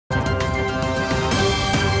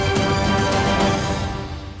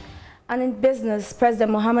And in business,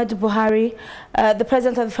 President Muhammadu Buhari, the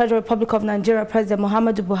President of the Federal Republic of Nigeria, President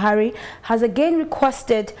Muhammadu Buhari, has again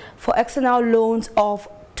requested for external loans of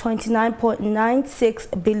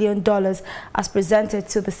 $29.96 billion as presented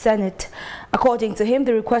to the Senate. According to him,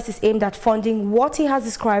 the request is aimed at funding what he has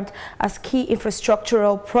described as key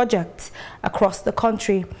infrastructural projects across the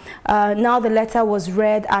country. Now the letter was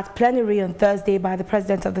read at plenary on Thursday by the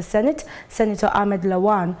President of the Senate, Senator Ahmed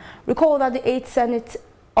Lawan. Recall that the 8th Senate,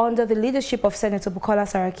 under the leadership of Senator Bukola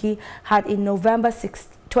Saraki, had in November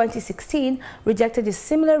 2016 rejected a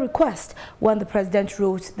similar request when the President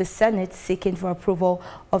wrote the Senate seeking for approval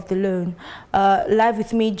of the loan. Live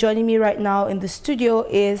with me, joining me right now in the studio,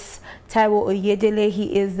 is Taiwo Oyedele.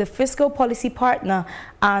 He is the Fiscal Policy Partner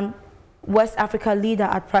and West Africa Leader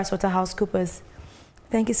at PricewaterhouseCoopers.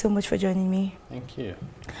 Thank you so much for joining me. Thank you.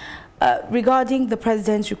 Regarding the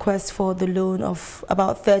President's request for the loan of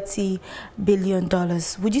about $30 billion,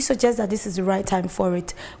 would you suggest that this is the right time for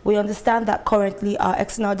it? We understand that currently our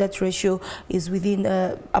external debt ratio is within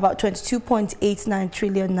about 22.89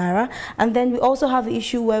 trillion naira. And then we also have the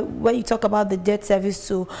issue where you talk about the debt service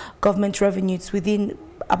to government revenue, it's within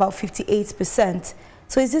about 58%.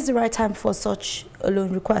 So is this the right time for such a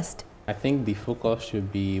loan request? I think the focus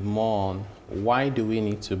should be more on why do we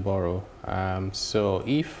need to borrow. So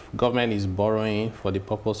if government is borrowing for the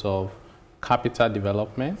purpose of capital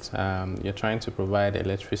development, you're trying to provide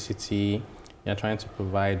electricity, you're trying to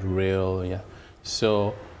provide rail. Yeah.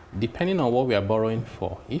 So depending on what we are borrowing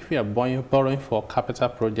for, if we are borrowing for capital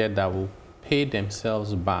projects that will pay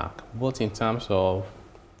themselves back, both in terms of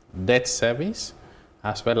debt service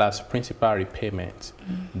as well as principal repayment,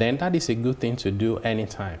 then that is a good thing to do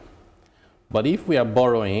anytime. But if we are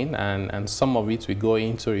borrowing and some of it will go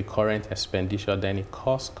into recurrent expenditure, then it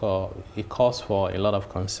calls for a lot of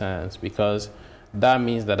concerns, because that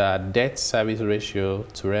means that our debt service ratio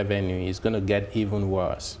to revenue is going to get even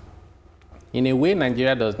worse. In a way,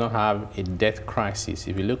 Nigeria does not have a debt crisis.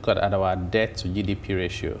 If you look at our debt to GDP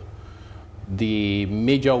ratio, the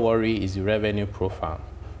major worry is the revenue profile.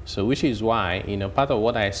 So which is why, part of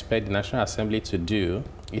what I expect the National Assembly to do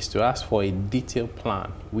is to ask for a detailed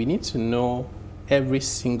plan. We need to know every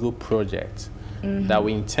single project that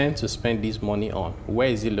we intend to spend this money on. Where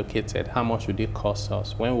is it located? How much would it cost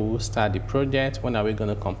us? When will we start the project? When are we going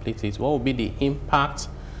to complete it? What will be the impact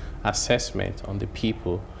assessment on the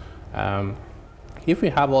people? If we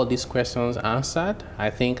have all these questions answered, I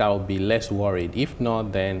think I'll be less worried. If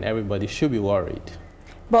not, then everybody should be worried.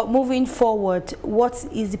 But moving forward, what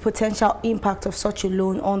is the potential impact of such a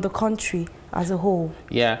loan on the country as a whole?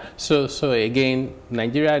 Yeah, so again,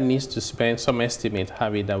 Nigeria needs to spend, some estimate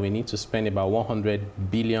have it that we need to spend about $100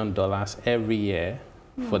 billion every year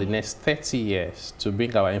for the next 30 years to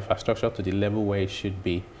bring our infrastructure to the level where it should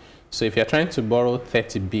be. So if you're trying to borrow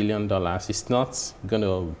 $30 billion, it's not going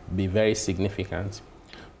to be very significant.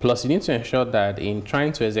 Plus, you need to ensure that in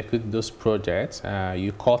trying to execute those projects,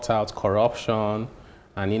 you cut out corruption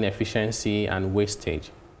and inefficiency and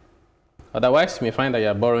wastage. Otherwise, you may find that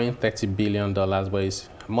you're borrowing $30 billion, but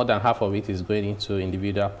more than half of it is going into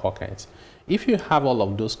individual pockets. If you have all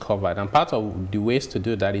of those covered, and part of the ways to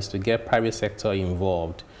do that is to get private sector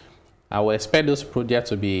involved, I will expect those projects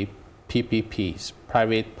to be PPPs,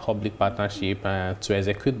 private-public partnership, to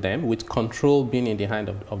execute them, with control being in the hand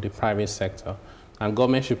of the private sector. And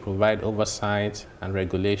government should provide oversight and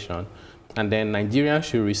regulation. And then Nigerians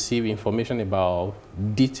should receive information about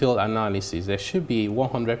detailed analysis. There should be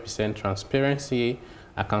 100% transparency,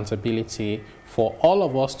 accountability for all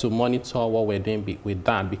of us to monitor what we're doing with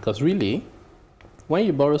that. Because really, when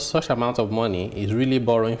you borrow such amount of money, it's really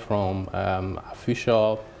borrowing from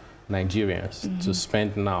official Nigerians to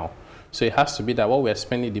spend now. So it has to be that what we're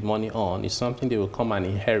spending the money on is something they will come and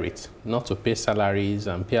inherit, not to pay salaries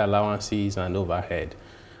and pay allowances and overhead.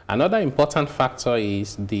 Another important factor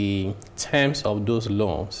is the terms of those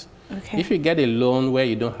loans. Okay. If you get a loan where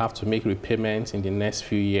you don't have to make repayments in the next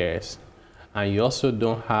few years, and you also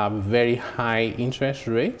don't have very high interest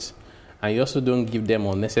rates, and you also don't give them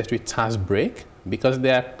unnecessary tax break, because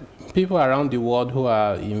there are people around the world who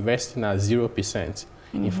are investing at 0%.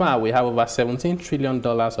 In fact, we have over $17 trillion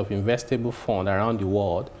of investable fund around the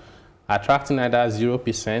world, attracting either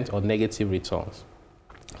 0% or negative returns.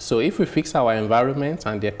 So if we fix our environment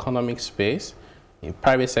and the economic space, the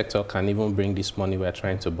private sector can even bring this money we're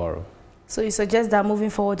trying to borrow. So you suggest that moving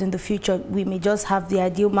forward in the future, we may just have the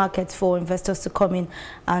ideal market for investors to come in,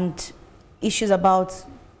 and issues about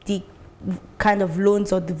the kind of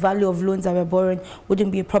loans or the value of loans that we're borrowing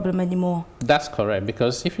wouldn't be a problem anymore? That's correct,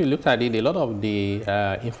 because if you look at it, a lot of the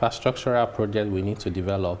infrastructural projects we need to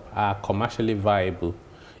develop are commercially viable.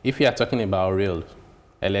 If you are talking about rail,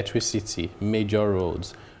 electricity, major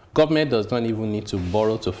roads. Government does not even need to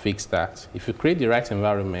borrow to fix that. If you create the right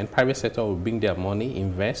environment, private sector will bring their money,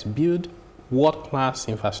 invest, build world-class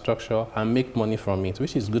infrastructure and make money from it,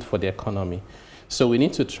 which is good for the economy. So we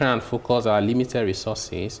need to try and focus our limited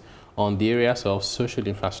resources on the areas of social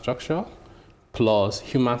infrastructure plus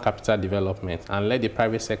human capital development and let the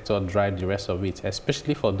private sector drive the rest of it,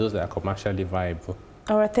 especially for those that are commercially viable.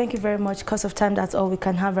 All right, thank you very much. Because of time, that's all we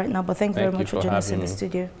can have right now, but thank you very much for joining us in the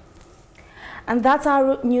studio. And that's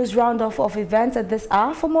our news roundup of events at this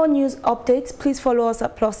hour. For more news updates, please follow us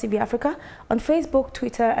at Plus TV Africa on Facebook,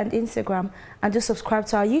 Twitter, and Instagram. And do subscribe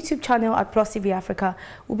to our YouTube channel at Plus TV Africa.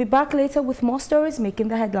 We'll be back later with more stories making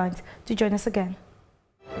the headlines. Do join us again.